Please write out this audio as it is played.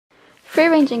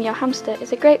Free-ranging your hamster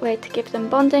is a great way to give them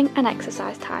bonding and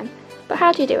exercise time, but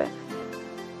how do you do it?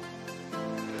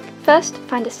 First,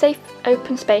 find a safe,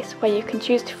 open space where you can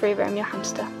choose to free roam your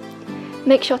hamster.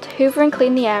 Make sure to hoover and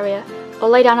clean the area, or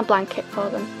lay down a blanket for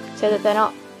them so that they're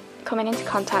not coming into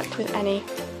contact with any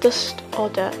dust or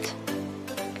dirt.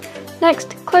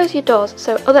 Next, close your doors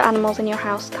so other animals in your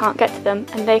house can't get to them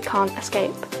and they can't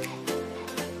escape.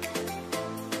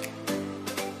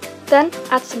 Then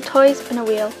add some toys and a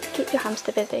wheel to keep your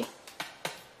hamster busy.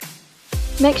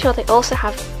 Make sure they also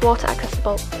have water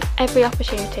accessible at every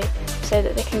opportunity so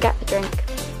that they can get the drink.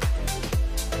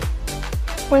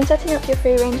 When setting up your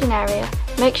free-ranging area,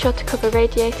 make sure to cover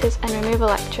radiators and remove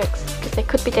electrics as they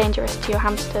could be dangerous to your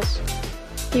hamsters.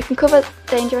 You can cover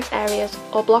dangerous areas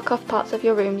or block off parts of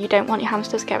your room you don't want your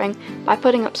hamsters going by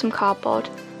putting up some cardboard.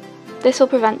 This will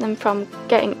prevent them from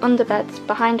getting under beds,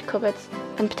 behind cupboards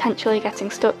and potentially getting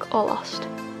stuck or lost.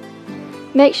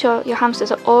 Make sure your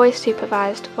hamsters are always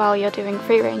supervised while you're doing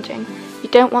free ranging. You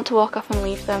don't want to walk off and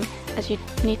leave them, as you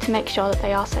need to make sure that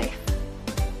they are safe.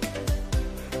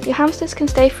 Your hamsters can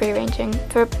stay free ranging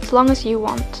for as long as you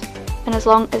want and as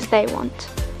long as they want.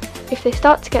 If they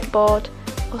start to get bored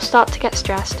or start to get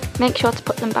stressed, make sure to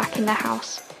put them back in their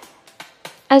house.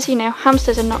 As you know,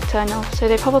 hamsters are nocturnal, so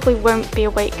they probably won't be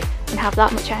awake and have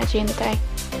that much energy in the day.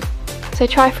 So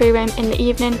try free roam in the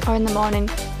evening or in the morning,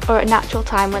 or at natural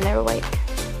time when they're awake.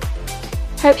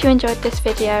 Hope you enjoyed this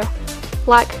video.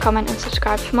 Like, comment and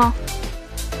subscribe for more.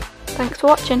 Thanks for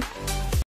watching.